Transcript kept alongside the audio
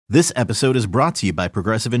This episode is brought to you by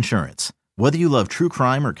Progressive Insurance. Whether you love true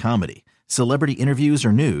crime or comedy, celebrity interviews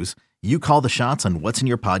or news, you call the shots on what's in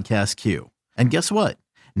your podcast queue. And guess what?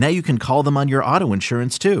 Now you can call them on your auto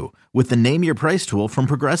insurance too with the Name Your Price tool from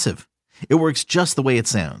Progressive. It works just the way it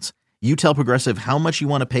sounds. You tell Progressive how much you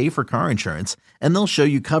want to pay for car insurance, and they'll show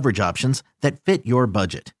you coverage options that fit your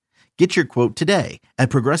budget. Get your quote today at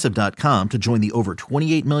Progressive.com to join the over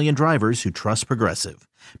 28 million drivers who trust Progressive.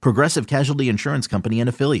 Progressive Casualty Insurance Company and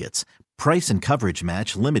Affiliates. Price and coverage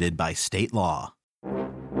match limited by state law.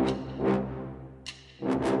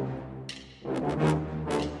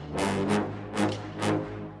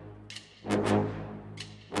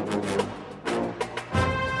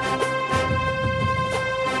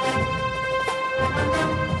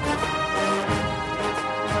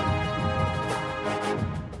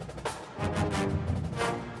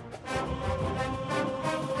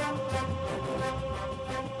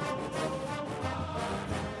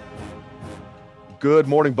 Good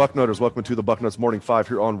morning, Bucknutters. Welcome to the Bucknuts Morning Five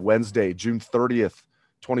here on Wednesday, June 30th,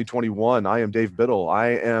 2021. I am Dave Biddle. I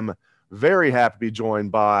am very happy to be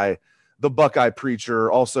joined by the Buckeye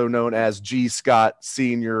Preacher, also known as G. Scott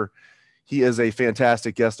Sr. He is a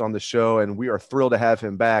fantastic guest on the show, and we are thrilled to have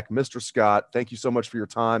him back. Mr. Scott, thank you so much for your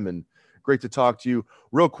time, and great to talk to you.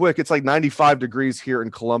 Real quick, it's like 95 degrees here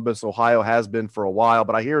in Columbus, Ohio, has been for a while,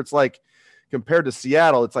 but I hear it's like, compared to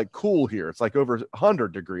Seattle, it's like cool here. It's like over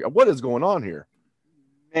 100 degrees. What is going on here?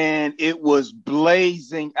 Man, it was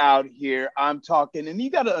blazing out here. I'm talking, and you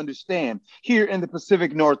got to understand, here in the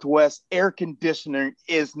Pacific Northwest, air conditioning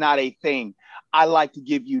is not a thing. I like to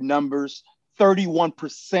give you numbers.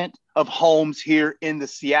 31% of homes here in the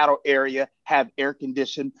Seattle area have air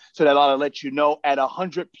conditioning. So that ought to let you know at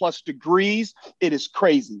 100 plus degrees, it is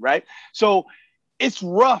crazy, right? So it's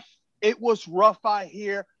rough. It was rough out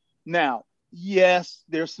here. Now, yes,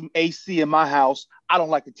 there's some AC in my house. I don't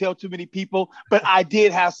like to tell too many people, but I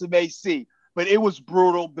did have some AC. But it was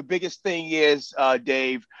brutal. The biggest thing is,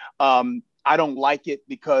 Dave, I don't like it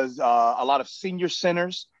because a lot of senior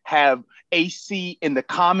centers have AC in the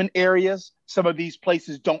common areas. Some of these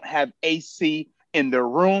places don't have AC in their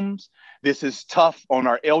rooms. This is tough on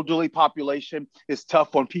our elderly population. It's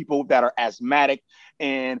tough on people that are asthmatic.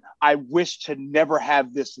 And I wish to never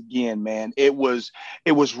have this again, man. It was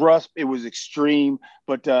rough. It was extreme.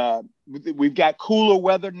 But we've got cooler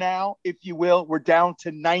weather now, if you will. We're down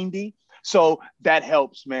to 90. So that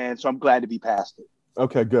helps, man. So I'm glad to be past it.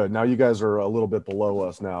 Okay, good. Now you guys are a little bit below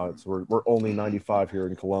us now. We're only 95 here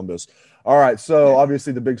in Columbus. All right, so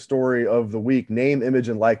obviously the big story of the week, name, image,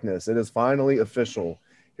 and likeness. It is finally official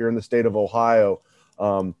here in the state of Ohio.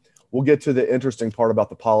 We'll get to the interesting part about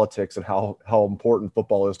the politics and how important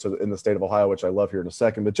football is in the state of Ohio, which I love here in a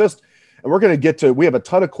second. But and we're going to get to – we have a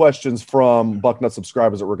ton of questions from Bucknut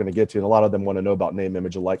subscribers that we're going to get to, and a lot of them want to know about name,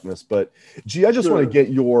 image, and likeness. But, G, I just want to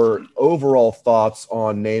get your overall thoughts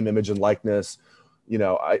on name, image, and likeness. You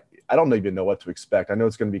know, I don't even know what to expect. I know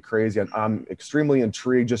it's going to be crazy, and I'm extremely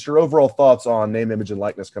intrigued. Just your overall thoughts on name, image, and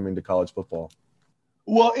likeness coming to college football.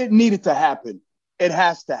 Well, it needed to happen. It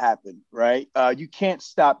has to happen, right? You can't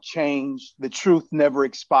stop change. The truth never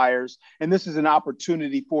expires. And this is an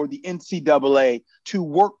opportunity for the NCAA to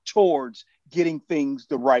work towards getting things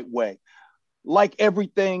the right way. Like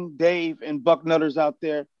everything, Dave and Bucknutters out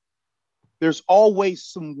there, there's always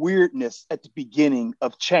some weirdness at the beginning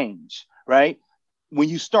of change, right? When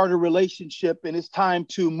you start a relationship and it's time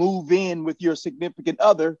to move in with your significant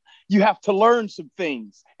other, you have to learn some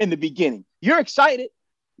things in the beginning. You're excited,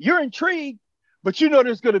 you're intrigued, but you know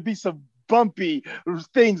there's going to be some bumpy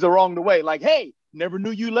things along the way. Like, hey, never knew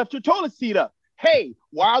you left your toilet seat up. Hey,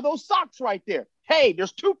 why are those socks right there? Hey,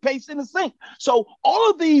 there's toothpaste in the sink. So all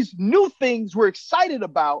of these new things we're excited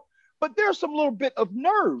about, but there's some little bit of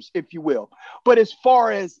nerves, if you will. But as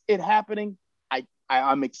far as it happening,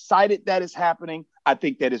 I'm excited that it's happening. I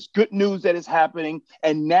think that it's good news that it's happening.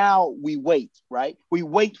 And now we wait, right? We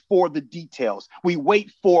wait for the details. We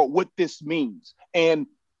wait for what this means. And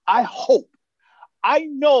I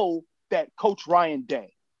know that Coach Ryan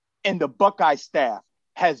Day and the Buckeye staff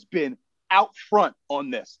has been out front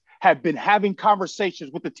on this, have been having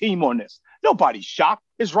conversations with the team on this. Nobody's shocked.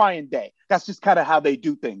 It's Ryan Day. That's just kind of how they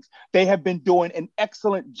do things. They have been doing an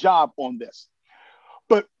excellent job on this.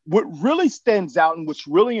 But what really stands out and what's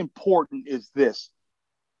really important is this.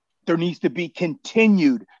 There needs to be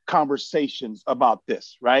continued conversations about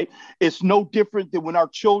this, right? It's no different than when our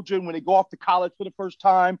children, when they go off to college for the first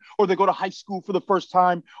time, or they go to high school for the first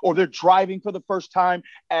time, or they're driving for the first time.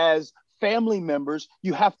 As family members,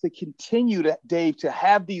 you have to continue to, Dave, to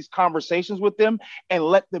have these conversations with them and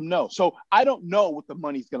let them know. So I don't know what the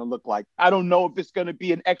money's going to look like. I don't know if it's going to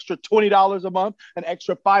be an extra $20 a month, an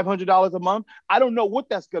extra $500 a month. I don't know what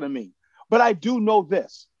that's going to mean. But I do know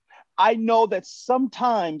this. I know that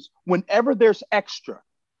sometimes whenever there's extra,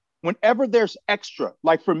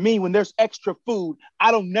 like for me, when there's extra food,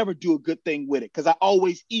 I don't never do a good thing with it because I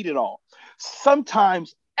always eat it all.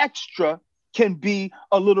 Sometimes extra can be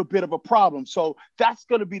a little bit of a problem. So that's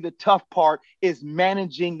going to be the tough part, is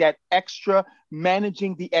managing that extra,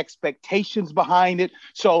 managing the expectations behind it.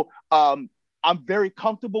 So I'm very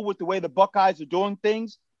comfortable with the way the Buckeyes are doing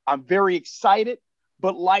things. I'm very excited,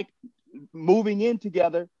 but like moving in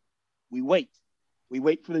together, we wait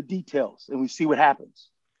for the details and we see what happens.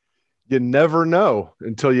 You never know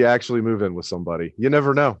until you actually move in with somebody. You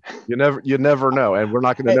never know. You never know. And we're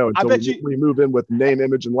not going to know until we move in with name,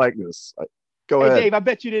 image, and likeness. Go ahead. Dave, I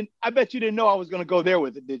bet you didn't know I was going to go there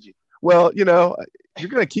with it, did you? Well, you're going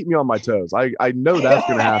to keep me on my toes. I know that's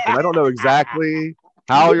going to happen. I don't know exactly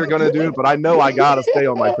how you're going to do it, but I know I got to stay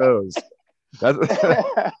on my toes.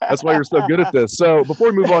 That's why you're so good at this. So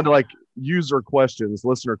before we move on to like user questions,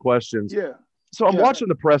 listener questions. Yeah. So I'm watching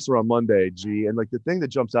the presser on Monday, G, and like the thing that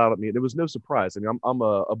jumps out at me, there was no surprise. I mean, I'm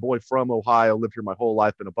a boy from Ohio, lived here my whole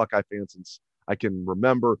life, been a Buckeye fan since I can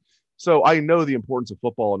remember. So I know the importance of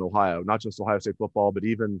football in Ohio, not just Ohio State football, but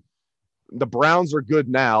even the Browns are good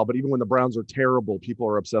now, but even when the Browns are terrible, people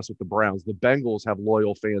are obsessed with the Browns. The Bengals have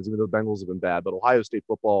loyal fans, even though the Bengals have been bad, but Ohio State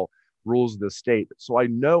football rules the state. So I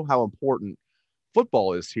know how important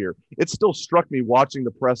football is here. It still struck me watching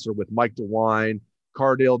the presser with Mike DeWine,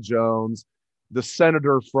 Cardale Jones, the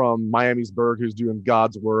senator from Miamisburg who's doing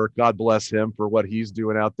God's work. God bless him for what he's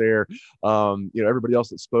doing out there. Everybody else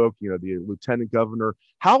that spoke, the lieutenant governor,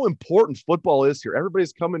 how important football is here.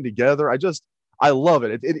 Everybody's coming together. I love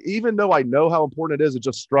it. It. Even though I know how important it is, it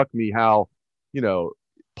just struck me how,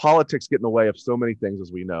 politics get in the way of so many things, as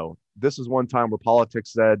we know. This is one time where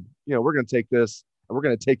politics said, we're going to take this and we're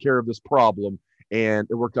going to take care of this problem. And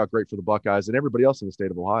it worked out great for the Buckeyes and everybody else in the state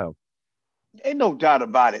of Ohio. Ain't no doubt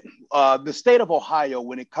about it. The state of Ohio,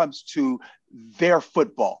 when it comes to their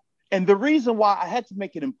football, and the reason why I had to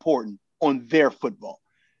make it important on their football,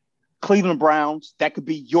 Cleveland Browns, that could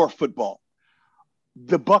be your football.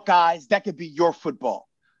 The Buckeyes, that could be your football.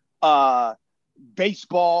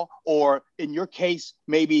 Baseball, or in your case,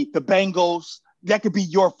 maybe the Bengals, that could be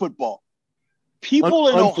your football. People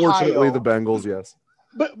in unfortunately, Ohio, the Bengals, yes.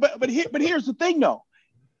 But here's the thing, though.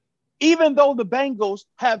 Even though the Bengals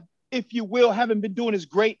have, if you will, haven't been doing as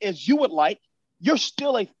great as you would like, you're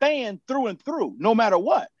still a fan through and through, no matter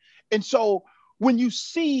what. And so when you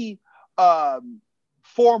see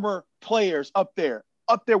former players up there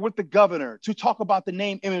with the governor to talk about the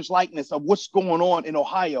name, image, likeness of what's going on in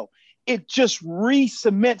Ohio, it just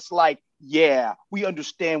re-cements like, yeah, we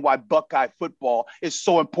understand why Buckeye football is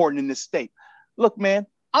so important in this state. Look, man,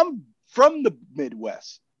 I'm from the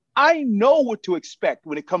Midwest. I know what to expect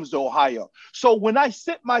when it comes to Ohio. So when I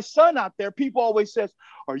sent my son out there, people always says,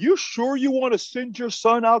 are you sure you want to send your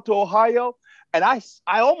son out to Ohio? And I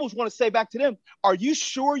almost want to say back to them, are you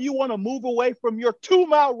sure you want to move away from your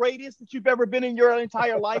 2-mile radius that you've ever been in your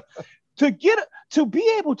entire life? To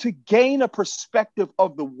be able to gain a perspective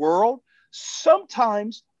of the world,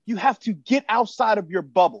 sometimes you have to get outside of your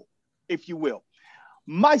bubble, if you will.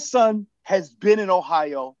 My son has been in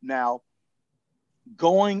Ohio now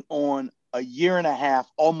going on a year and a half,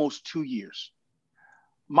 almost 2 years.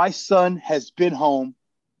 My son has been home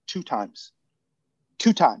 2 times.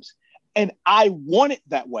 And I want it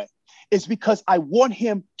that way. It's because I want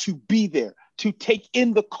him to be there, to take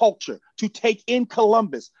in the culture, to take in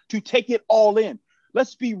Columbus, to take it all in.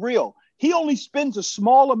 Let's be real. He only spends a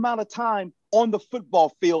small amount of time on the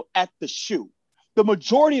football field at the shoe. The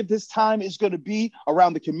majority of this time is going to be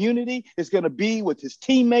around the community. It's going to be with his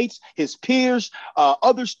teammates, his peers,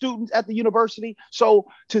 other students at the university.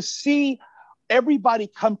 So to see everybody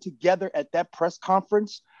come together at that press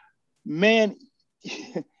conference, man,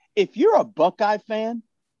 if you're a Buckeye fan,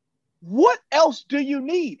 what else do you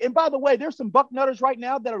need? And by the way, there's some Bucknutters right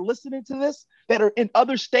now that are listening to this that are in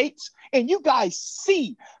other states, and you guys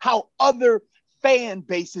see how other fan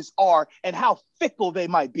bases are and how fickle they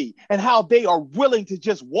might be and how they are willing to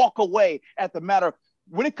just walk away at the matter.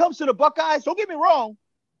 When it comes to the Buckeyes, don't get me wrong,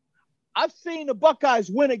 I've seen the Buckeyes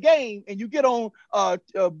win a game and you get on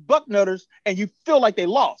Bucknutters and you feel like they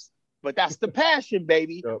lost. But that's the passion,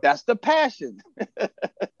 baby. Yep. That's the passion.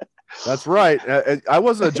 That's right. I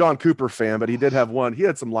wasn't a John Cooper fan, but he did have one. He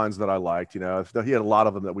had some lines that I liked. He had a lot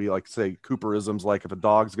of them that we like to say Cooperisms, like if a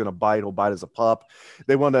dog's going to bite, he'll bite as a pup.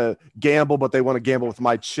 They want to gamble, but they want to gamble with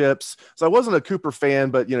my chips. So I wasn't a Cooper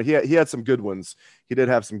fan, but he had some good ones. He did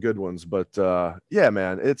have some good ones, but yeah,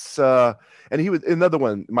 man, it's and he would another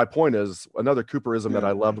one. My point is another Cooperism that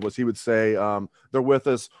I loved was he would say, "They're with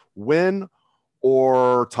us, win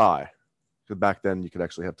or tie." Back then you could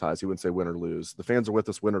actually have ties. He wouldn't say win or lose. The fans are with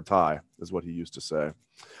us, win or tie is what he used to say.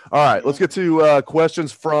 All right, let's get to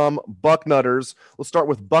questions from Bucknutters. Let's start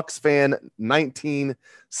with Bucks fan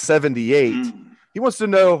 1978. He wants to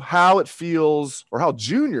know how it feels, or how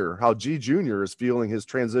G Junior is feeling his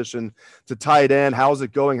transition to tight end. How's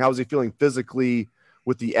it going? How is he feeling physically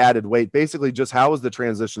with the added weight? Basically, just how is the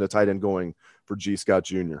transition to tight end going for G Scott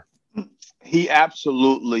Jr.? He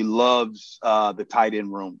absolutely loves the tight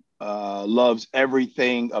end room. Loves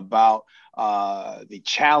everything about the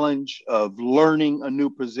challenge of learning a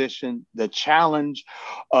new position, the challenge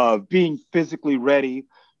of being physically ready,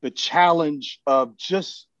 the challenge of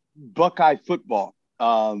just Buckeye football.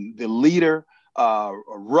 The leader,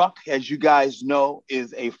 Ruck, as you guys know,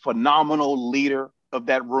 is a phenomenal leader of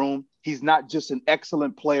that room. He's not just an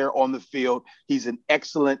excellent player on the field. He's an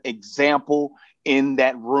excellent example in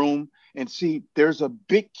that room. And see, there's a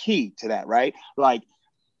big key to that, right? Like,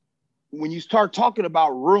 when you start talking about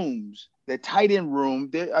rooms, the tight end room,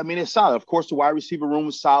 it's solid. Of course, the wide receiver room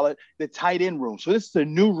is solid. The tight end room. So this is a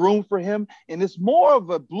new room for him. And it's more of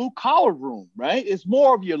a blue collar room, right? It's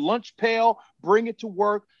more of your lunch pail. Bring it to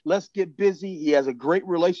work. Let's get busy. He has a great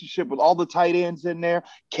relationship with all the tight ends in there.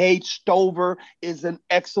 Cade Stover is an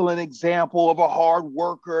excellent example of a hard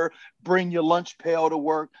worker. Bring your lunch pail to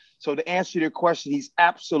work. So to answer your question, he's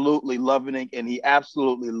absolutely loving it. And he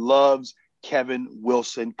absolutely loves Kevin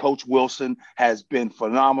Wilson. Coach Wilson has been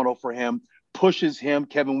phenomenal for him, pushes him.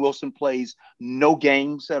 Kevin Wilson plays no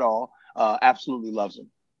games at all. Absolutely loves him.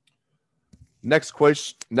 Next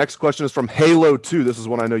question is from Halo 2. This is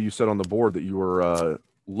one I know you said on the board that you were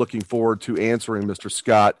looking forward to answering, Mr.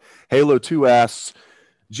 Scott. Halo 2 asks,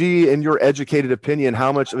 G, in your educated opinion,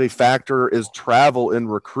 how much of a factor is travel in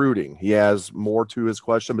recruiting? He has more to his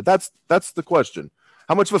question, but that's the question.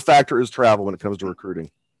 How much of a factor is travel when it comes to recruiting?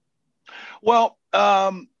 Well,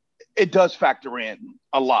 it does factor in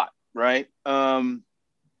a lot, right? I'm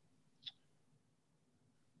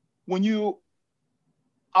going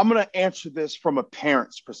to answer this from a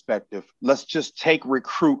parent's perspective. Let's just take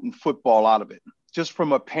recruit and football out of it. Just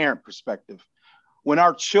from a parent perspective, when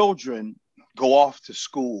our children go off to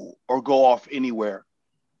school or go off anywhere,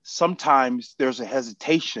 sometimes there's a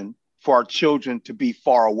hesitation for our children to be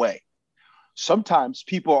far away. Sometimes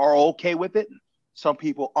people are okay with it. Some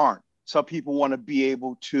people aren't. Some people want to be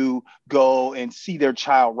able to go and see their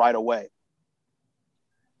child right away.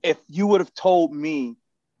 If you would have told me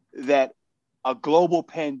that a global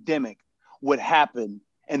pandemic would happen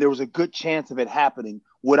and there was a good chance of it happening,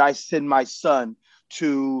 would I send my son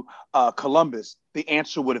to Columbus? The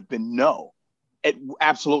answer would have been no. It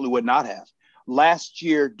absolutely would not have. Last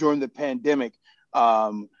year during the pandemic,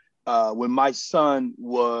 when my son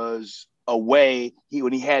was away,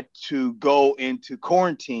 when he had to go into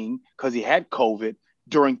quarantine because he had COVID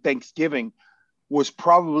during Thanksgiving, was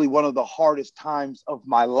probably one of the hardest times of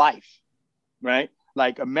my life, right?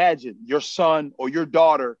 Like, imagine your son or your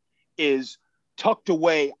daughter is tucked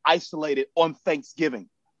away, isolated on Thanksgiving.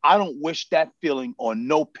 I don't wish that feeling on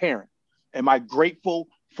no parent. Am I grateful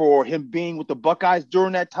for him being with the Buckeyes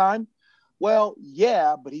during that time? Well,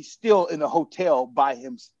 yeah, but he's still in a hotel by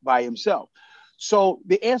himself. So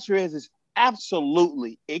the answer is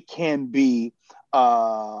absolutely it can be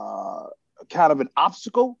kind of an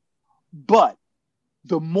obstacle, but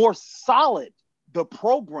the more solid the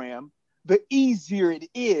program, the easier it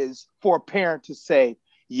is for a parent to say,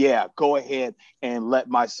 yeah, go ahead and let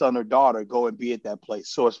my son or daughter go and be at that place.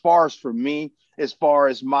 So as far as for me, as far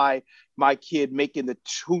as my kid making the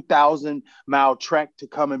 2,000-mile trek to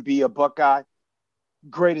come and be a Buckeye,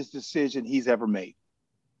 greatest decision he's ever made.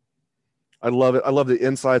 I love it. I love the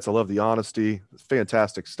insights. I love the honesty. It's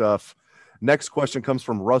fantastic stuff. Next question comes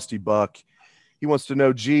from Rusty Buck. He wants to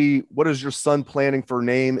know, G, what is your son planning for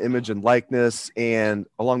name, image, and likeness? And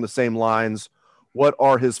along the same lines, what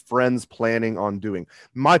are his friends planning on doing?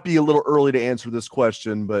 Might be a little early to answer this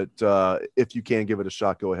question, but if you can give it a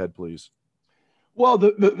shot, go ahead, please. Well,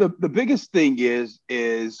 the biggest thing is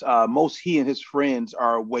most he and his friends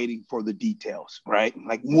are waiting for the details, right?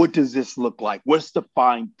 Like, what does this look like? What's the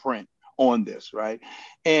fine print? on this, right?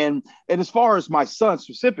 And as far as my son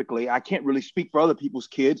specifically, I can't really speak for other people's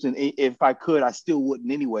kids, and if I could, I still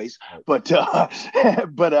wouldn't anyways. But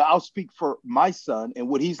I'll speak for my son, and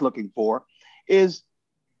what he's looking for is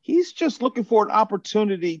he's just looking for an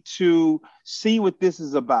opportunity to see what this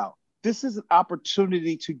is about. This is an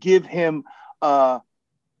opportunity to give him an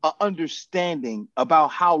understanding about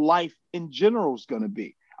how life in general is going to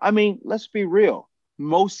be. I mean, let's be real.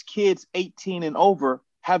 Most kids 18 and over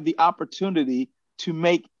have the opportunity to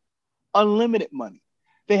make unlimited money.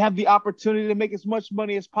 They have the opportunity to make as much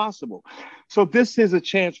money as possible. So this is a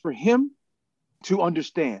chance for him to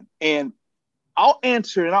understand. And I'll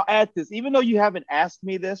answer and I'll add this, even though you haven't asked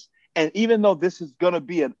me this, and even though this is going to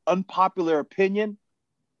be an unpopular opinion,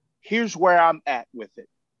 here's where I'm at with it.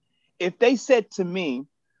 If they said to me,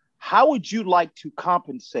 how would you like to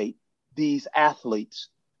compensate these athletes?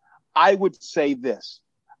 I would say this.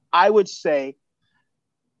 I would say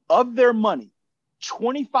of their money,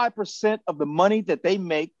 25% of the money that they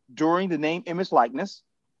make during the name, image, likeness,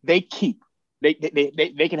 they keep. They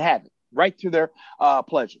can have it right to their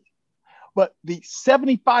pleasure. But the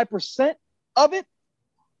 75% of it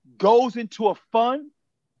goes into a fund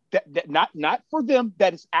that not for them,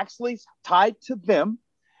 that is actually tied to them.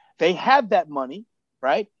 They have that money,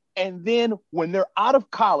 right? And then when they're out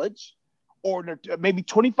of college or they're maybe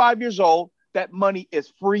 25 years old, that money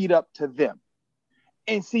is freed up to them.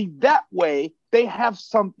 And see, that way they have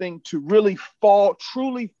something to really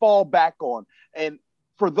truly fall back on. And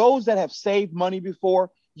for those that have saved money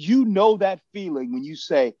before, you know that feeling when you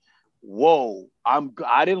say, whoa,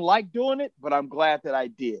 I didn't like doing it, but I'm glad that I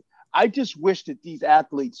did. I just wish that these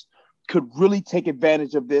athletes could really take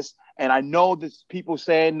advantage of this. And I know there's people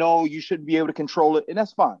saying, no, you shouldn't be able to control it. And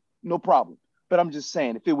that's fine. No problem. But I'm just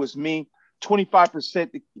saying, if it was me,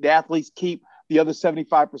 25% the athletes keep, the other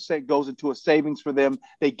 75% goes into a savings for them.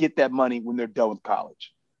 They get that money when they're done with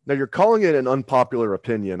college. Now, you're calling it an unpopular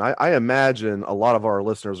opinion. I imagine a lot of our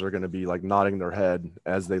listeners are going to be like nodding their head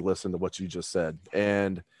as they listen to what you just said.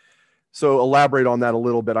 And so elaborate on that a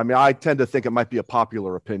little bit. I mean, I tend to think it might be a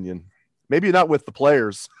popular opinion, maybe not with the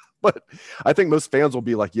players, but I think most fans will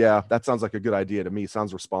be like, yeah, that sounds like a good idea to me.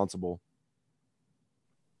 Sounds responsible.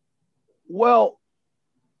 Well,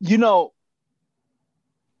 you know,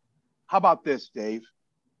 how about this, Dave?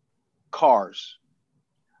 Cars.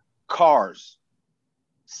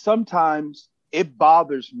 Sometimes it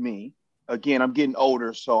bothers me. Again, I'm getting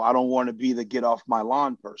older, so I don't want to be the get off my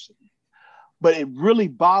lawn person. But it really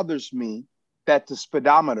bothers me that the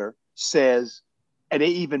speedometer says, and they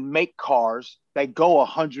even make cars that go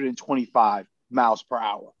 125 miles per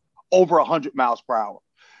hour, over 100 miles per hour.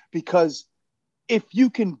 Because if you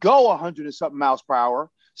can go 100 and something miles per hour,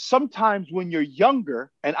 sometimes when you're younger,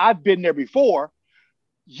 and I've been there before,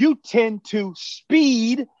 you tend to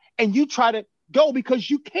speed and you try to go because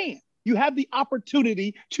you can. You have the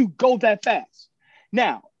opportunity to go that fast.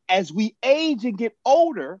 Now, as we age and get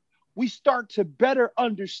older, we start to better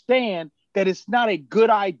understand that it's not a good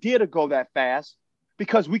idea to go that fast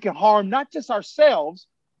because we can harm not just ourselves,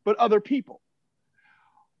 but other people.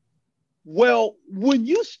 Well, when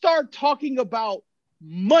you start talking about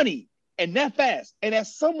money and that fast, and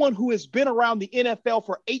as someone who has been around the NFL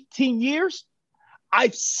for 18 years,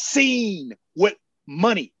 I've seen what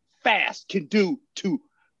money fast can do to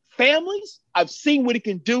families. I've seen what it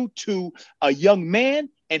can do to a young man,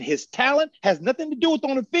 and his talent has nothing to do with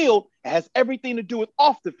on the field. It has everything to do with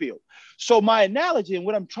off the field. So my analogy and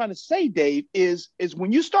what I'm trying to say, Dave, is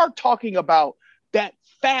when you start talking about that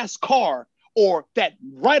fast car or that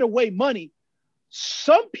right away money,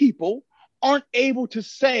 some people aren't able to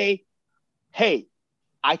say, hey,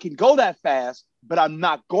 I can go that fast, but I'm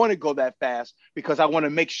not going to go that fast because I want to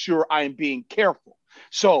make sure I am being careful.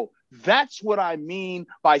 So that's what I mean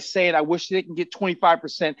by saying I wish they can get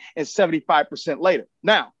 25% and 75% later.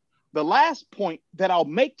 Now, the last point that I'll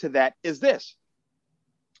make to that is this.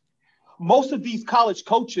 Most of these college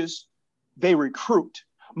coaches, they recruit.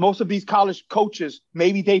 Most of these college coaches,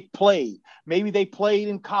 maybe they've played. Maybe they played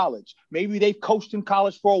in college. Maybe they've coached in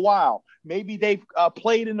college for a while. Maybe they've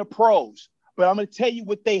played in the pros. But I'm going to tell you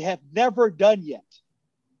what they have never done yet.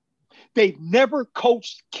 They've never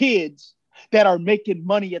coached kids that are making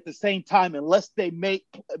money at the same time unless they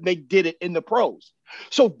did it in the pros.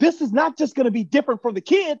 So this is not just going to be different for the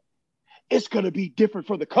kid. It's going to be different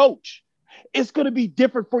for the coach. It's going to be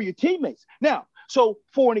different for your teammates. Now, so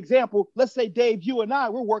for an example, let's say, Dave, you and I,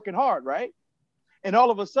 we're working hard, right? And all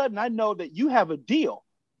of a sudden I know that you have a deal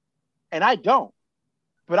and I don't.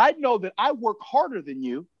 But I know that I work harder than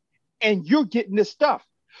you and you're getting this stuff.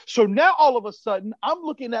 So now all of a sudden, I'm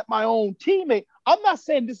looking at my own teammate. I'm not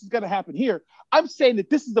saying this is going to happen here. I'm saying that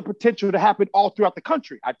this is the potential to happen all throughout the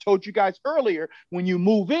country. I told you guys earlier, when you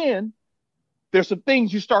move in, there's some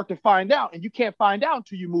things you start to find out, and you can't find out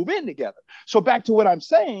until you move in together. So back to what I'm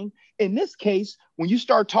saying, in this case, when you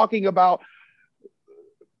start talking about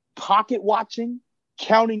pocket watching,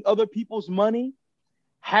 counting other people's money,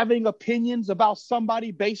 having opinions about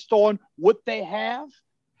somebody based on what they have,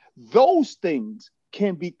 those things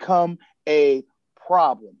can become a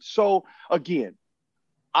problem. So again,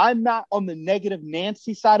 I'm not on the negative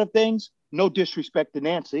Nancy side of things. No disrespect to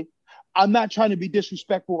Nancy. I'm not trying to be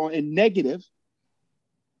disrespectful and negative,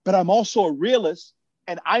 but I'm also a realist,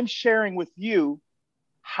 and I'm sharing with you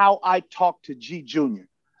how I talk to G Jr.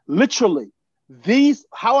 Literally,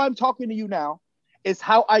 how I'm talking to you now is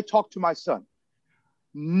how I talk to my son.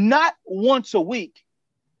 Not once a week,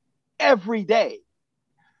 every day.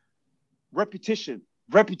 Repetition.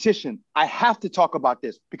 I have to talk about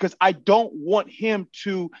this because I don't want him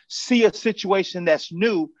to see a situation that's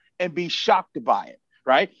new and be shocked by it,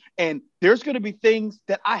 right? And there's going to be things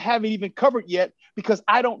that I haven't even covered yet because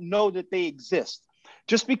I don't know that they exist.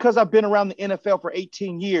 Just because I've been around the NFL for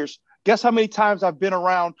 18 years, guess how many times I've been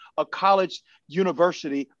around a college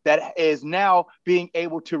university that is now being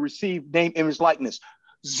able to receive name, image, likeness?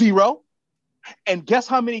 0. And guess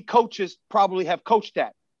how many coaches probably have coached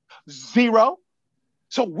that? 0.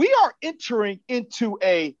 So we are entering into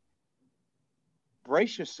a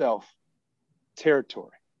brace yourself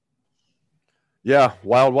territory. Yeah,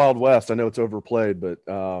 Wild Wild West. I know it's overplayed, but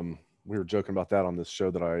we were joking about that on this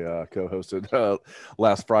show that I co-hosted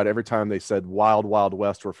last Friday. Every time they said Wild Wild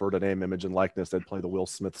West, refer to name, image, and likeness, they'd play the Will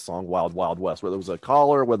Smith song Wild Wild West, whether it was a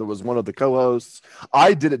caller, whether it was one of the co-hosts.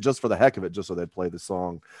 I did it just for the heck of it, just so they'd play the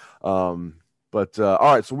song. But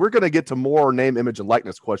all right, so we're going to get to more name, image, and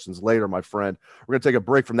likeness questions later, my friend. We're going to take a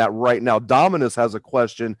break from that right now. Dominus has a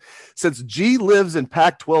question. Since G lives in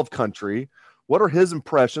Pac-12 country, what are his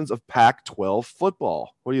impressions of Pac-12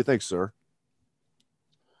 football? What do you think, sir?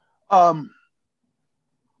 I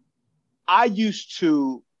used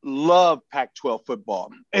to love Pac-12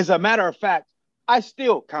 football. As a matter of fact, I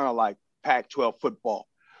still kind of like Pac-12 football.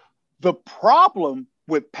 The problem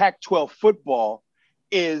with Pac-12 football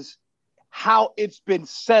is how it's been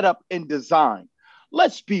set up and designed.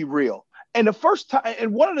 Let's be real. And the first time,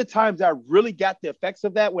 and one of the times I really got the effects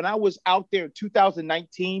of that when I was out there in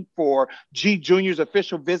 2019 for G Junior's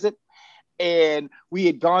official visit, and we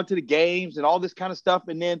had gone to the games and all this kind of stuff.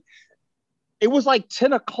 And then it was like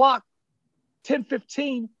 10 o'clock,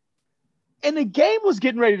 10:15, and the game was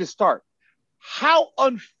getting ready to start. How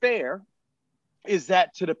unfair is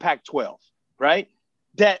that to the Pac-12, right?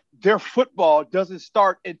 That their football doesn't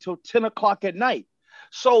start until 10 o'clock at night.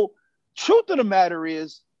 So truth of the matter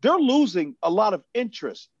is they're losing a lot of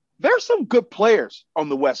interest. There's some good players on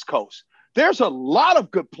the West Coast. There's a lot of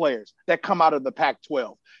good players that come out of the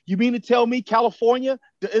Pac-12. You mean to tell me California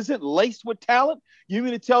isn't laced with talent? You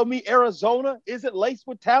mean to tell me Arizona isn't laced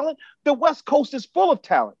with talent? The West Coast is full of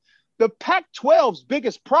talent. The Pac-12's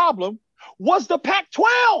biggest problem was the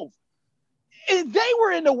Pac-12. And they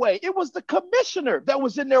were in the way. It was the commissioner that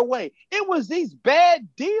was in their way. It was these bad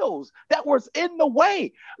deals that was in the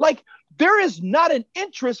way. Like, there is not an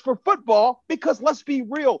interest for football because let's be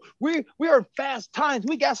real. We are in fast times.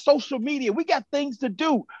 We got social media. We got things to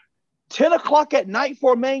do. 10 o'clock at night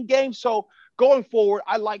for a main game. So going forward,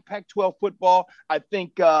 I like Pac-12 football. I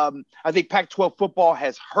think Pac-12 football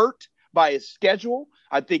has hurt by its schedule.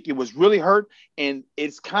 I think it was really hurt, and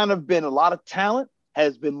it's kind of been a lot of talent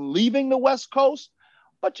has been leaving the West Coast.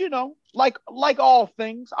 But, you know, like all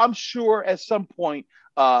things, I'm sure at some point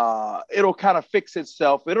it'll kind of fix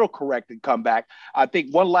itself. It'll correct and come back. I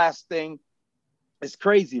think one last thing is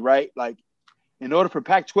crazy, right? Like, in order for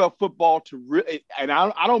Pac-12 football to really – and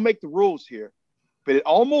I don't make the rules here, but it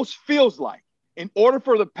almost feels like in order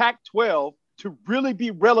for the Pac-12 to really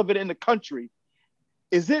be relevant in the country,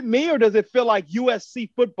 is it me or does it feel like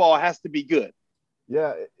USC football has to be good?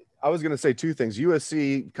 Yeah, I was going to say two things.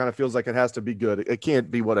 USC kind of feels like it has to be good. It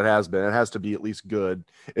can't be what it has been. It has to be at least good,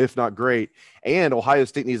 if not great. And Ohio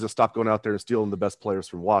State needs to stop going out there and stealing the best players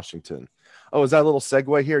from Washington. Oh, is that a little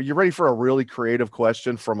segue here? You ready for a really creative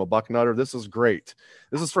question from a Bucknutter? This is great.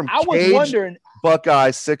 This is from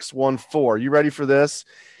Buckeye 614. You ready for this?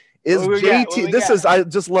 I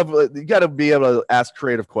just love, you got to be able to ask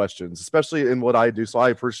creative questions, especially in what I do. So I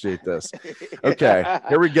appreciate this. Okay,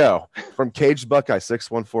 here we go. From Caged Buckeye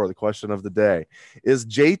 614, the question of the day. Is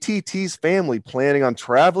JTT's family planning on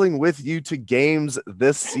traveling with you to games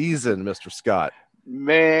this season, Mr. Scott?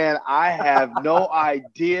 Man, I have no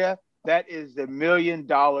idea. That is the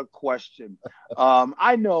 $1,000,000 question.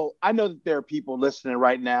 I know that there are people listening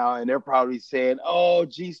right now, and they're probably saying, "Oh,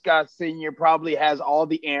 G. Scott Sr. probably has all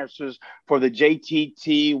the answers for the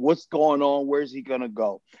JTT. What's going on? Where's he gonna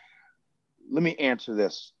go?" Let me answer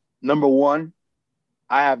this. Number one,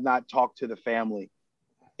 I have not talked to the family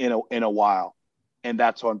in a while, and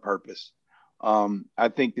that's on purpose. I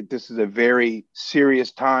think that this is a very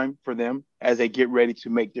serious time for them as they get ready to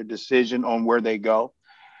make their decision on where they go.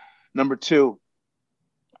 Number two,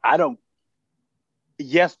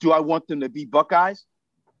 yes, do I want them to be Buckeyes?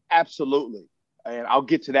 Absolutely. And I'll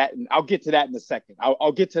get to that. And I'll get to that in a second.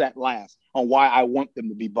 I'll get to that last on why I want them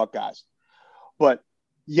to be Buckeyes. But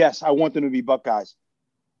yes, I want them to be Buckeyes.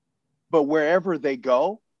 But wherever they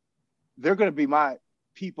go, they're going to be my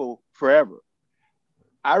people forever.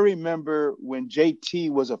 I remember when JT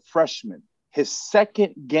was a freshman, his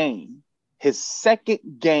second game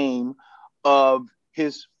of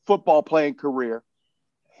his football playing career,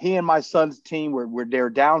 he and my son's team were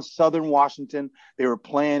down Southern Washington. They were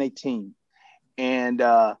playing a team. And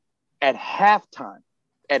at halftime,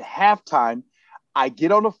 I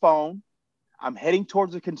get on the phone. I'm heading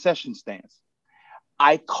towards the concession stands.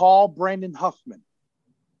 I call Brandon Huffman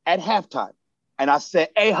at halftime. And I said,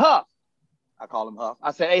 "Hey, Huff." I call him Huff.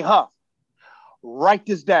 I said, "Hey, Huff, write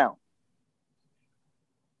this down.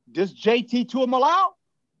 This JT Tuimoloau,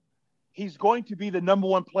 he's going to be the number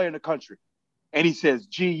one player in the country." And he says,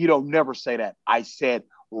 "Gee, you don't never say that." I said,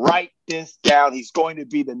 "Write this down. He's going to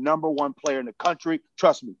be the number one player in the country.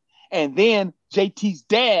 Trust me." And then JT's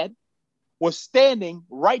dad was standing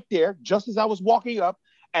right there just as I was walking up.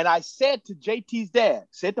 And I said to JT's dad,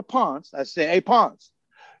 said to Ponce, I said, "Hey, Ponce,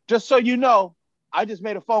 just so you know, I just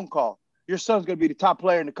made a phone call. Your son's going to be the top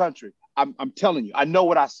player in the country. I'm telling you, I know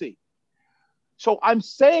what I see." So I'm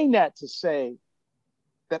saying that to say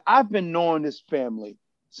that I've been knowing this family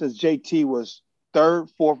since JT was third,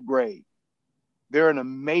 fourth grade. They're an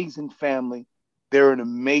amazing family. They're an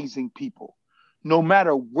amazing people. No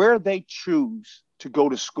matter where they choose to go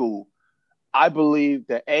to school, I believe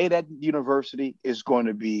that that university is going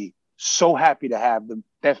to be so happy to have them.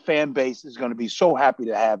 That fan base is going to be so happy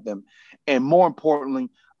to have them. And more importantly,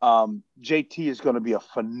 JT is going to be a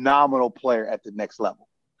phenomenal player at the next level.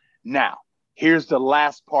 Now, here's the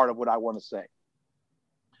last part of what I want to say.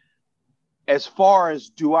 As far as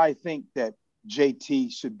do I think that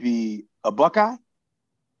JT should be a Buckeye?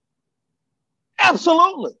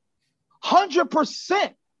 Absolutely.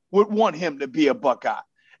 100% would want him to be a Buckeye.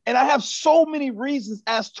 And I have so many reasons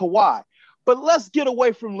as to why. But let's get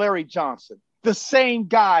away from Larry Johnson, the same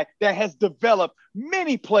guy that has developed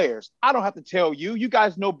many players. I don't have to tell you. You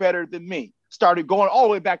guys know better than me. Started going all the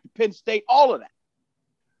way back to Penn State, all of that.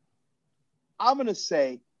 I'm going to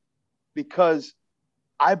say, because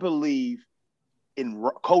I believe in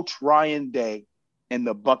Coach Ryan Day and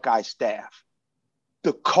the Buckeye staff,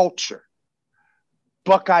 the culture,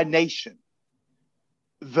 Buckeye Nation,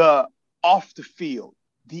 the off the field,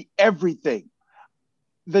 the everything,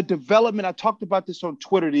 the development. I talked about this on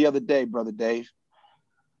Twitter the other day, Brother Dave.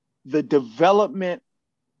 The development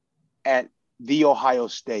at The Ohio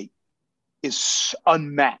State is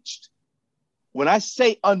unmatched. When I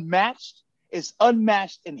say unmatched, it's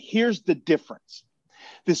unmatched, and here's the difference.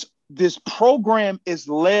 This program is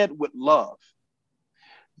led with love.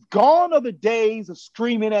 Gone are the days of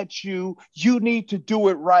screaming at you, "You need to do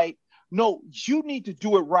it right." No, you need to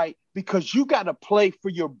do it right because you got to play for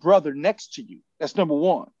your brother next to you. That's number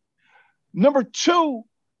one. Number two,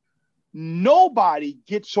 nobody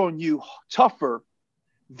gets on you tougher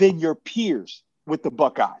than your peers with the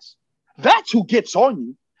Buckeyes. That's who gets on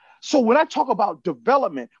you. So when I talk about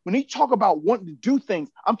development, when you talk about wanting to do things,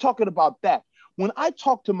 I'm talking about that. When I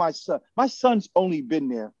talk to my son's only been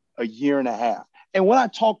there a year and a half. And when I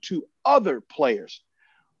talk to other players,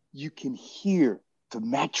 you can hear the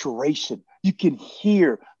maturation. You can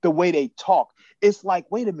hear the way they talk. It's like,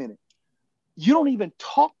 wait a minute, you don't even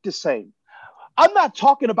talk the same. I'm not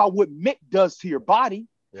talking about what Mick does to your body.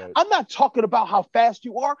 Right. I'm not talking about how fast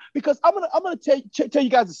you are, because I'm gonna tell you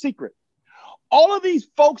guys a secret. All of these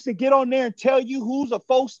folks that get on there and tell you who's a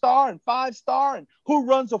 4-star and 5-star and who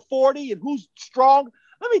runs a 40 and who's strong,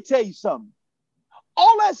 let me tell you something.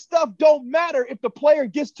 All that stuff don't matter if the player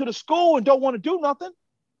gets to the school and don't want to do nothing.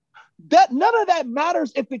 None of that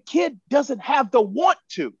matters if the kid doesn't have the want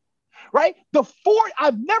to, right?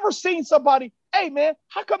 I've never seen somebody, "Hey man,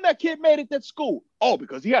 how come that kid made it at school?" "Oh,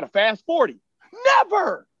 because he had a fast 40.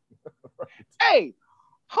 Never. Right. "Hey,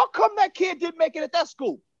 how come that kid didn't make it at that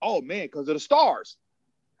school?" "Oh man, because of the stars."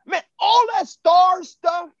 Man, all that star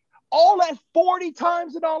stuff, all that 40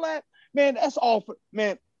 times and all that, man, that's all for,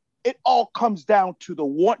 man, It all comes down to the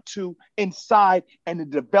want to inside and the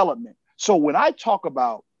development. So when I talk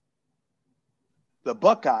about the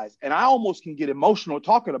Buckeyes, and I almost can get emotional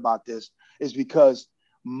talking about this, is because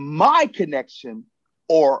my connection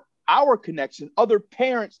or our connection, other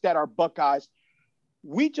parents that are Buckeyes,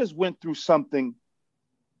 we just went through something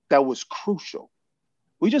that was crucial.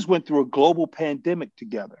 We just went through a global pandemic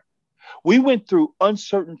together. We went through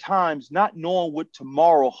uncertain times, not knowing what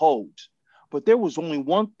tomorrow holds. But there was only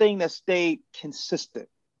one thing that stayed consistent,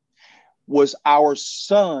 was our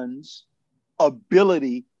sons'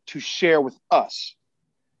 ability to share with us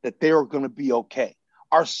that they were going to be okay.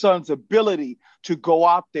 Our sons' ability to go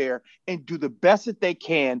out there and do the best that they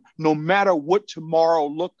can, no matter what tomorrow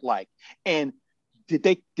looked like. And did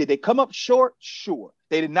they come up short? Sure.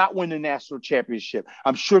 They did not win the national championship.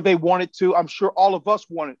 I'm sure they wanted to. I'm sure all of us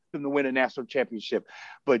wanted them to win a national championship.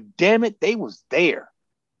 But damn it, they was there.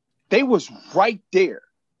 They was right there.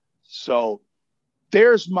 So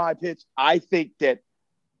there's my pitch. I think that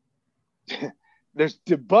there's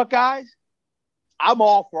the Buckeyes. I'm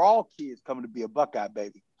all for all kids coming to be a Buckeye,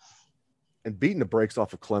 baby. And beating the brakes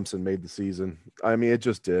off of Clemson made the season. I mean, it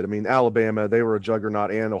just did. I mean, Alabama, they were a juggernaut,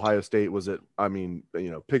 and Ohio State was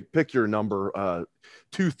pick your number,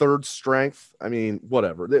 2/3 strength. I mean,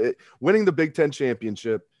 whatever. Winning the Big Ten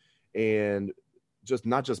championship and just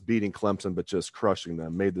not just beating Clemson, but just crushing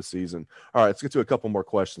them made the season. All right, let's get to a couple more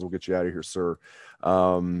questions. We'll get you out of here, sir.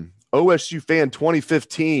 OSU fan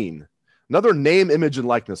 2015. Another name, image, and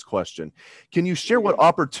likeness question. Can you share what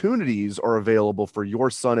opportunities are available for your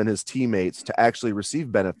son and his teammates to actually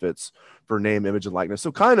receive benefits for name, image, and likeness?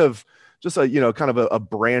 So kind of just a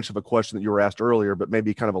branch of a question that you were asked earlier, but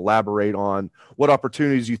maybe kind of elaborate on what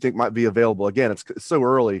opportunities you think might be available. Again, it's so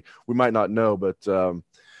early, we might not know, but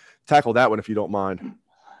tackle that one if you don't mind.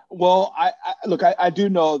 Well, I do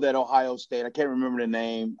know that Ohio State, I can't remember the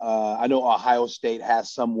name. I know Ohio State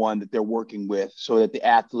has someone that they're working with so that the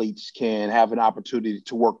athletes can have an opportunity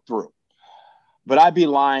to work through. But I'd be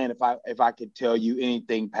lying if I could tell you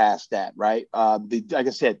anything past that, right? Like I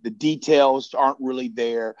said, the details aren't really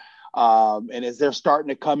there. And as they're starting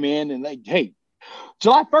to come in and like, hey,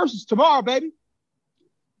 July 1st is tomorrow, baby.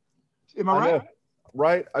 Am I right?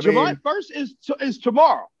 Right. July 1st is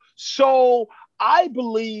tomorrow. So I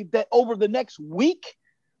believe that over the next week,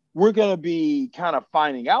 we're going to be kind of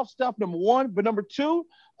finding out stuff, number one. But number two,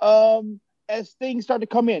 as things start to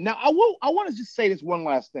come in. Now, I want to just say this one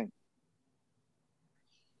last thing.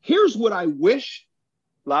 Here's what I wish.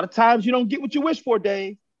 A lot of times you don't get what you wish for,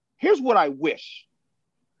 Dave. Here's what I wish.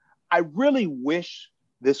 I really wish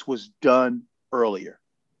this was done earlier.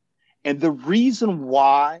 And the reason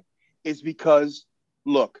why is because,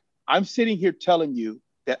 look, I'm sitting here telling you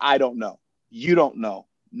that I don't know. You don't know.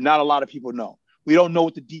 Not a lot of people know. We don't know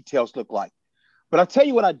what the details look like. But I'll tell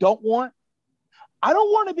you what I don't want. I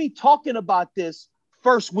don't want to be talking about this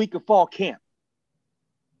first week of fall camp.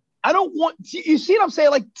 I don't want, you see what I'm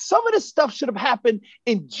saying? Like some of this stuff should have happened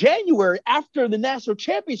in January after the national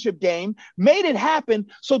championship game, made it happen.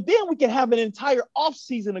 So then we can have an entire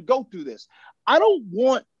offseason to go through this. I don't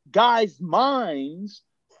want guys' minds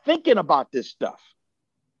thinking about this stuff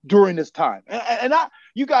during this time. And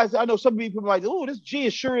you guys, I know some people are like, oh, this G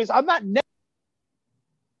is sure is. I'm not,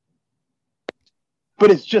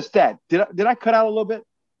 but it's just that. Did I cut out a little bit?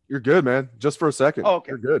 You're good, man. Just for a second. Oh, okay.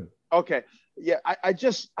 You're good. Okay. Yeah, I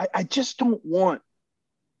just don't want.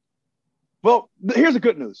 Well, here's the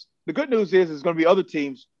good news. The good news is there's going to be other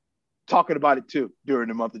teams talking about it too during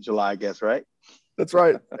the month of July, I guess, right? That's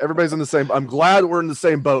right. Everybody's in the same. I'm glad we're in the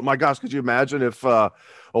same boat. My gosh, could you imagine if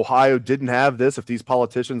Ohio didn't have this, if these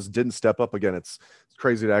politicians didn't step up again? It's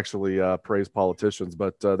crazy to actually praise politicians,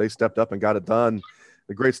 but they stepped up and got it done.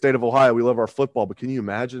 The great state of Ohio, we love our football, but can you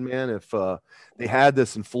imagine, man, if they had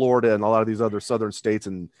this in Florida and a lot of these other southern states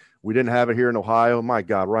and we didn't have it here in Ohio? My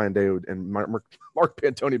God, Ryan Day and Mark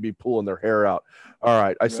Pantoni be pulling their hair out. All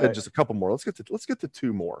right, I said just a couple more. Let's get to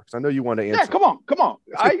two more because I know you want to answer. Yeah, come on.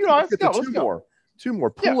 Let's go. Two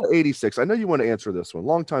more. Pula 86. I know you want to answer this one.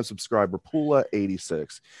 Longtime subscriber, Pula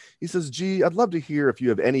 86. He says, G, I'd love to hear if you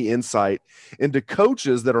have any insight into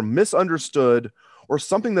coaches that are misunderstood or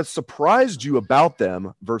something that surprised you about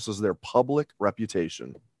them versus their public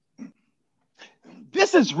reputation.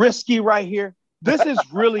 This is risky right here. This is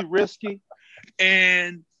really risky.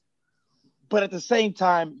 But at the same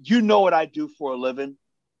time, you know what I do for a living.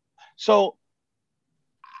 So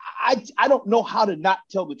I don't know how to not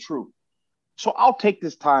tell the truth. So I'll take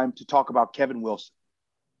this time to talk about Kevin Wilson.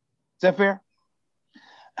 Is that fair?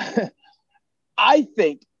 I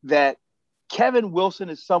think that Kevin Wilson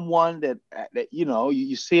is someone that you know,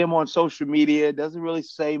 you see him on social media, doesn't really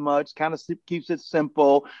say much, kind of keeps it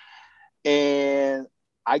simple. And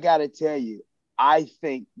I got to tell you, I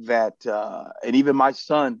think that, and even my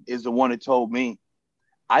son is the one that told me,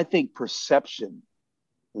 I think perception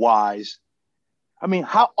wise, I mean,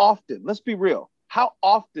 how often, let's be real, how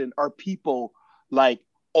often are people like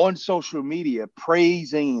on social media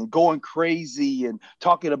praising and going crazy and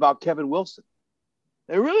talking about Kevin Wilson?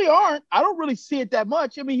 They really aren't. I don't really see it that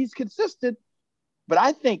much. I mean, he's consistent, but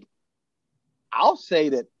I think I'll say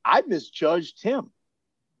that I misjudged him.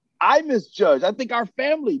 I misjudged. I think our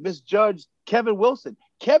family misjudged Kevin Wilson.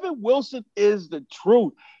 Kevin Wilson is the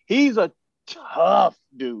truth. He's a tough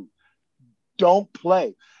dude. Don't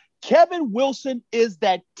play. Kevin Wilson is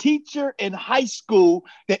that teacher in high school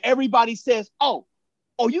that everybody says, oh,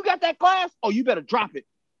 you got that class? Oh, you better drop it.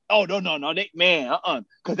 Oh, no,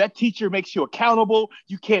 because that teacher makes you accountable.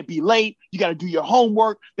 You can't be late. You got to do your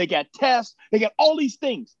homework. They got tests. They got all these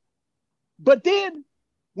things. But then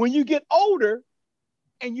when you get older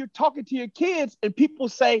and you're talking to your kids and people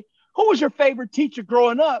say, who was your favorite teacher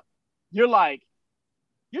growing up? You're like,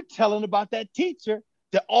 you're telling about that teacher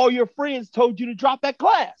that all your friends told you to drop that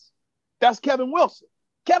class. That's Kevin Wilson.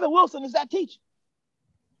 Kevin Wilson is that teacher.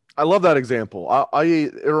 I love that example.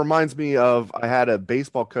 It reminds me of, I had a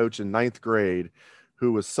baseball coach in 9th grade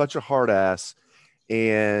who was such a hard ass.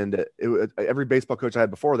 And every baseball coach I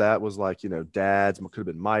had before that was like, dads, could have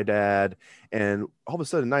been my dad. And all of a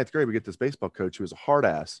sudden in 9th grade, we get this baseball coach who was a hard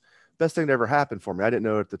ass. Best thing that ever happened for me. I didn't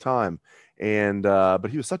know it at the time. And, but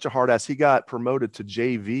he was such a hard ass. He got promoted to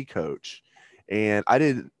JV coach. And I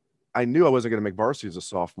knew I wasn't going to make varsity as a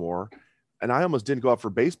sophomore. And I almost didn't go out for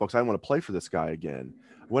baseball because I didn't want to play for this guy again.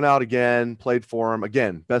 Went out again, played for him.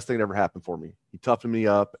 Again, best thing that ever happened for me. He toughened me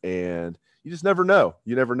up, and you just never know.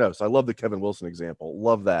 You never know. So I love the Kevin Wilson example.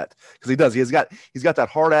 Love that, because he does. He's got that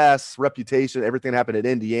hard ass reputation. Everything happened at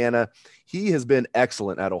Indiana. He has been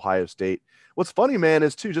excellent at Ohio State. What's funny, man,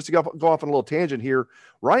 is too, just to go off on a little tangent here,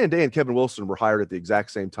 Ryan Day and Kevin Wilson were hired at the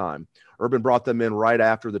exact same time. Urban brought them in right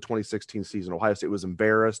after the 2016 season. Ohio State was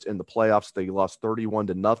embarrassed in the playoffs. They lost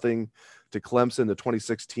 31-0 to Clemson, the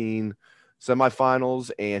 2016 semifinals,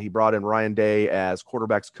 and he brought in Ryan Day as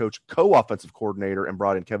quarterbacks coach, co-offensive coordinator, and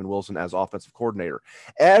brought in Kevin Wilson as offensive coordinator.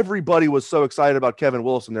 Everybody was so excited about Kevin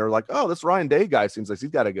Wilson. They were like, oh, this Ryan Day guy seems like he's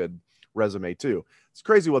got a good resume too. It's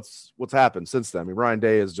crazy what's happened since then. I mean, Ryan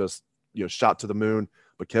Day is just, shot to the moon,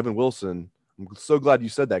 but Kevin Wilson, I'm so glad you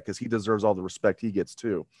said that, because he deserves all the respect he gets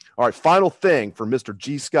too. All right, final thing for Mr.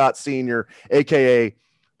 G. Scott Sr., a.k.a.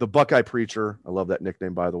 the Buckeye Preacher. I love that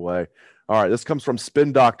nickname, by the way. All right, this comes from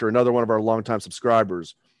Spin Doctor, another one of our longtime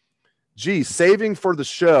subscribers. Gee, saving for the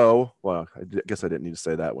show. Well, I guess I didn't need to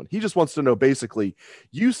say that one. He just wants to know, basically,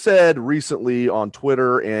 you said recently on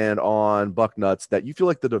Twitter and on Bucknuts that you feel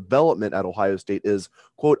like the development at Ohio State is,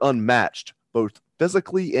 quote, unmatched, both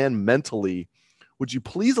physically and mentally. Would you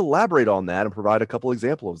please elaborate on that and provide a couple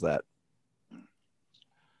examples of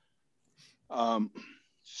that?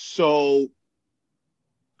 So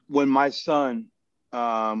when my son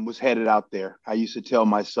was headed out there, I used to tell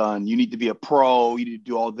my son, you need to be a pro, you need to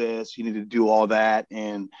do all this, you need to do all that.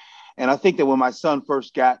 And I think that when my son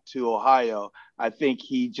first got to Ohio, I think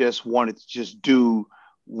he just wanted to just do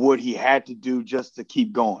what he had to do just to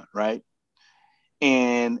keep going, right?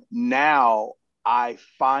 And now I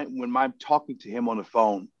find when I'm talking to him on the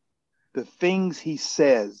phone, the things he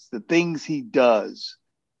says, the things he does,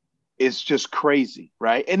 it's just crazy,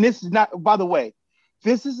 right? And this is not, by the way,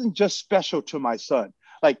 this isn't just special to my son.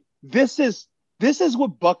 Like, this is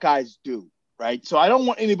what Buckeyes do, right? So I don't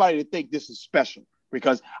want anybody to think this is special,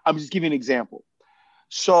 because I'm just giving an example.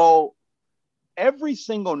 So every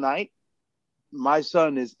single night, my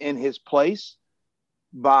son is in his place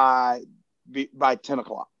by 10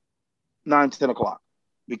 o'clock, 10 o'clock,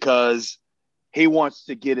 because he wants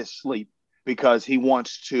to get his sleep, because he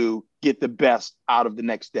wants to get the best out of the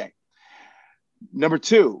next day. Number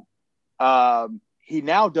two, he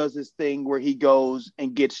now does this thing where he goes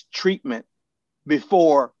and gets treatment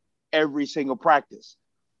before every single practice,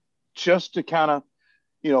 just to kind of,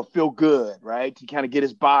 feel good, right? To kind of get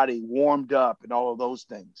his body warmed up and all of those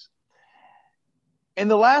things. And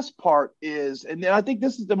the last part is, and I think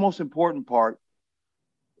this is the most important part,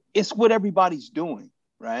 it's what everybody's doing,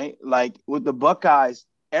 right? Like with the Buckeyes,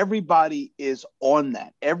 everybody is on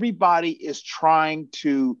that. Everybody is trying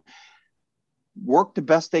to work the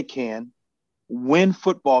best they can, win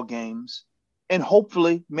football games, and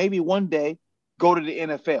hopefully maybe one day go to the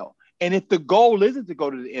NFL. And if the goal isn't to go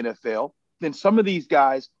to the NFL, then some of these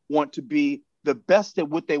guys want to be the best at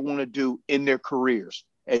what they want to do in their careers,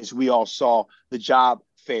 as we all saw the job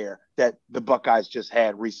fair that the Buckeyes just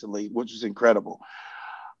had recently, which was incredible.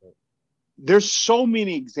 there's so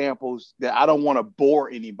many examples that I don't want to bore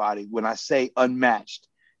anybody when I say unmatched.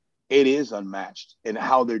 It is unmatched in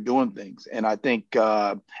how they're doing things. And I think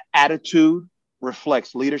attitude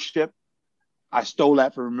reflects leadership. I stole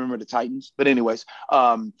that from Remember the Titans. But anyways,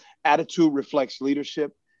 attitude reflects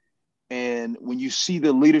leadership. And when you see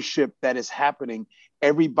the leadership that is happening,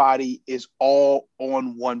 everybody is all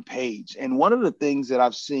on one page. And one of the things that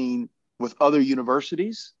I've seen with other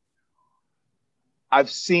universities, I've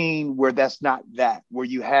seen where that's not that, where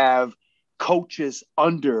you have coaches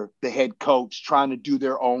under the head coach trying to do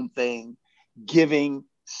their own thing,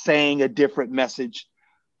 saying a different message.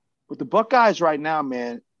 But the Buckeyes right now,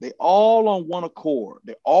 man, they all on one accord.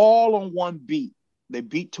 They're all on one beat. They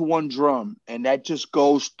beat to one drum, and that just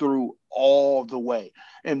goes through all the way.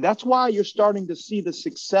 And that's why you're starting to see the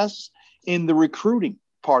success in the recruiting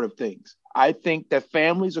part of things. I think that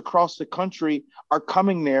families across the country are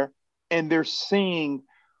coming there and they're seeing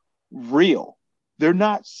real. They're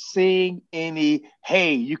not seeing any,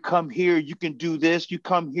 hey, you come here, you can do this. You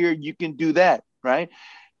come here, you can do that, right?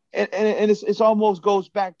 And it's almost goes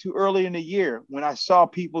back to early in the year when I saw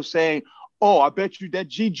people saying, oh, I bet you that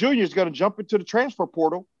G Jr. is going to jump into the transfer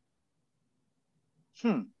portal.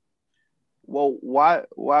 Well,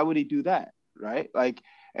 why would he do that, right?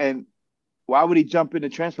 And why would he jump in the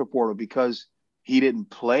transfer portal? Because he didn't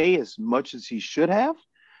play as much as he should have?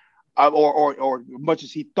 Or much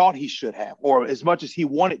as he thought he should have, or as much as he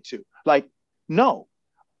wanted to. No,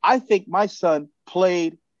 I think my son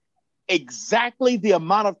played exactly the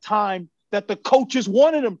amount of time that the coaches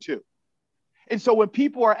wanted him to. And so when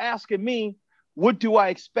people are asking me, what do I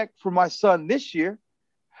expect from my son this year?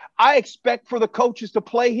 I expect for the coaches to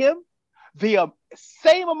play him the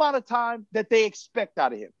same amount of time that they expect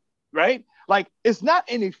out of him, right? It's not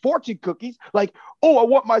any fortune cookies. I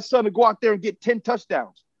want my son to go out there and get 10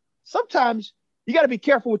 touchdowns. Sometimes you got to be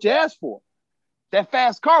careful what you ask for. That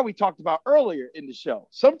fast car we talked about earlier in the show.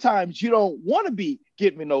 Sometimes you don't want to be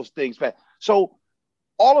getting those things fast. So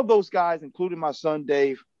all of those guys, including my son,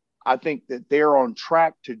 Dave, I think that they're on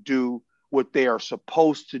track to do what they are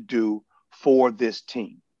supposed to do for this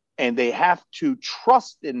team. And they have to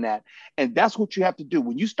trust in that. And that's what you have to do.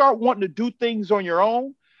 When you start wanting to do things on your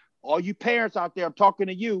own, all you parents out there, I'm talking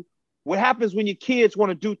to you, what happens when your kids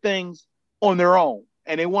want to do things on their own?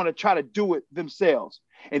 And they want to try to do it themselves.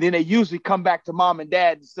 And then they usually come back to mom and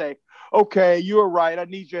dad and say, okay, you're right. I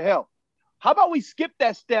need your help. How about we skip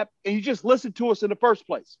that step and you just listen to us in the first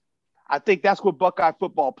place? I think that's what Buckeye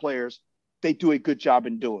football players, they do a good job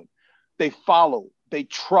in doing. They follow, they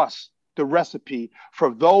trust the recipe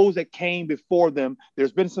for those that came before them.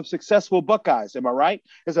 There's been some successful Buckeyes. Am I right?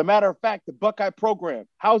 As a matter of fact, the Buckeye program,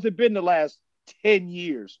 how's it been the last 10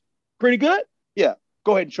 years? Pretty good? Yeah.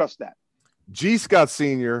 Go ahead and trust that. G. Scott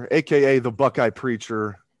Sr., a.k.a. the Buckeye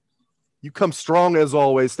Preacher, you come strong as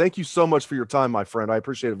always. Thank you so much for your time, my friend. I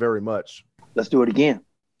appreciate it very much. Let's do it again.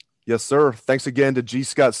 Yes, sir. Thanks again to G.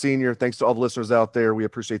 Scott Sr. Thanks to all the listeners out there. We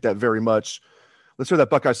appreciate that very much. Let's hear that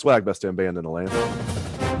Buckeye swag, best damn band in the land.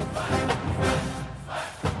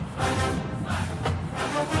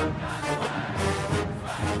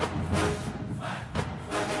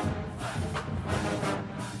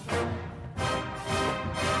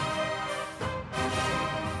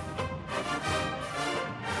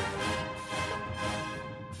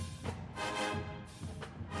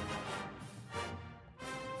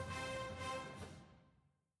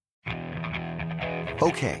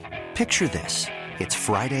 Okay, picture this. It's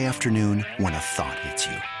Friday afternoon when a thought hits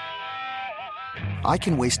you. I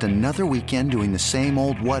can waste another weekend doing the same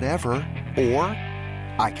old whatever, or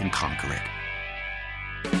I can conquer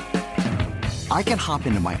it. I can hop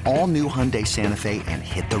into my all-new Hyundai Santa Fe and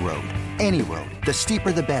hit the road. Any road. The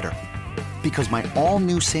steeper, the better. Because my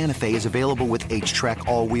all-new Santa Fe is available with H-Track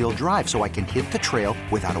all-wheel drive, so I can hit the trail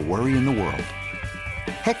without a worry in the world.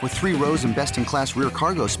 Heck, with 3 rows and best-in-class rear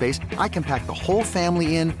cargo space, I can pack the whole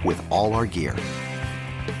family in with all our gear.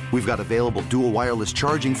 We've got available dual wireless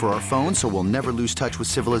charging for our phones, so we'll never lose touch with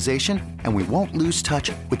civilization, and we won't lose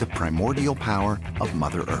touch with the primordial power of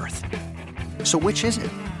Mother Earth. So which is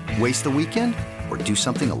it? Waste the weekend or do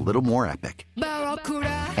something a little more epic?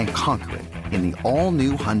 And conquer it in the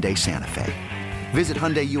all-new Hyundai Santa Fe. Visit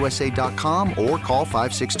HyundaiUSA.com or call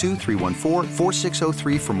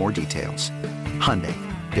 562-314-4603 for more details. Hyundai,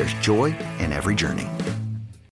 there's joy in every journey.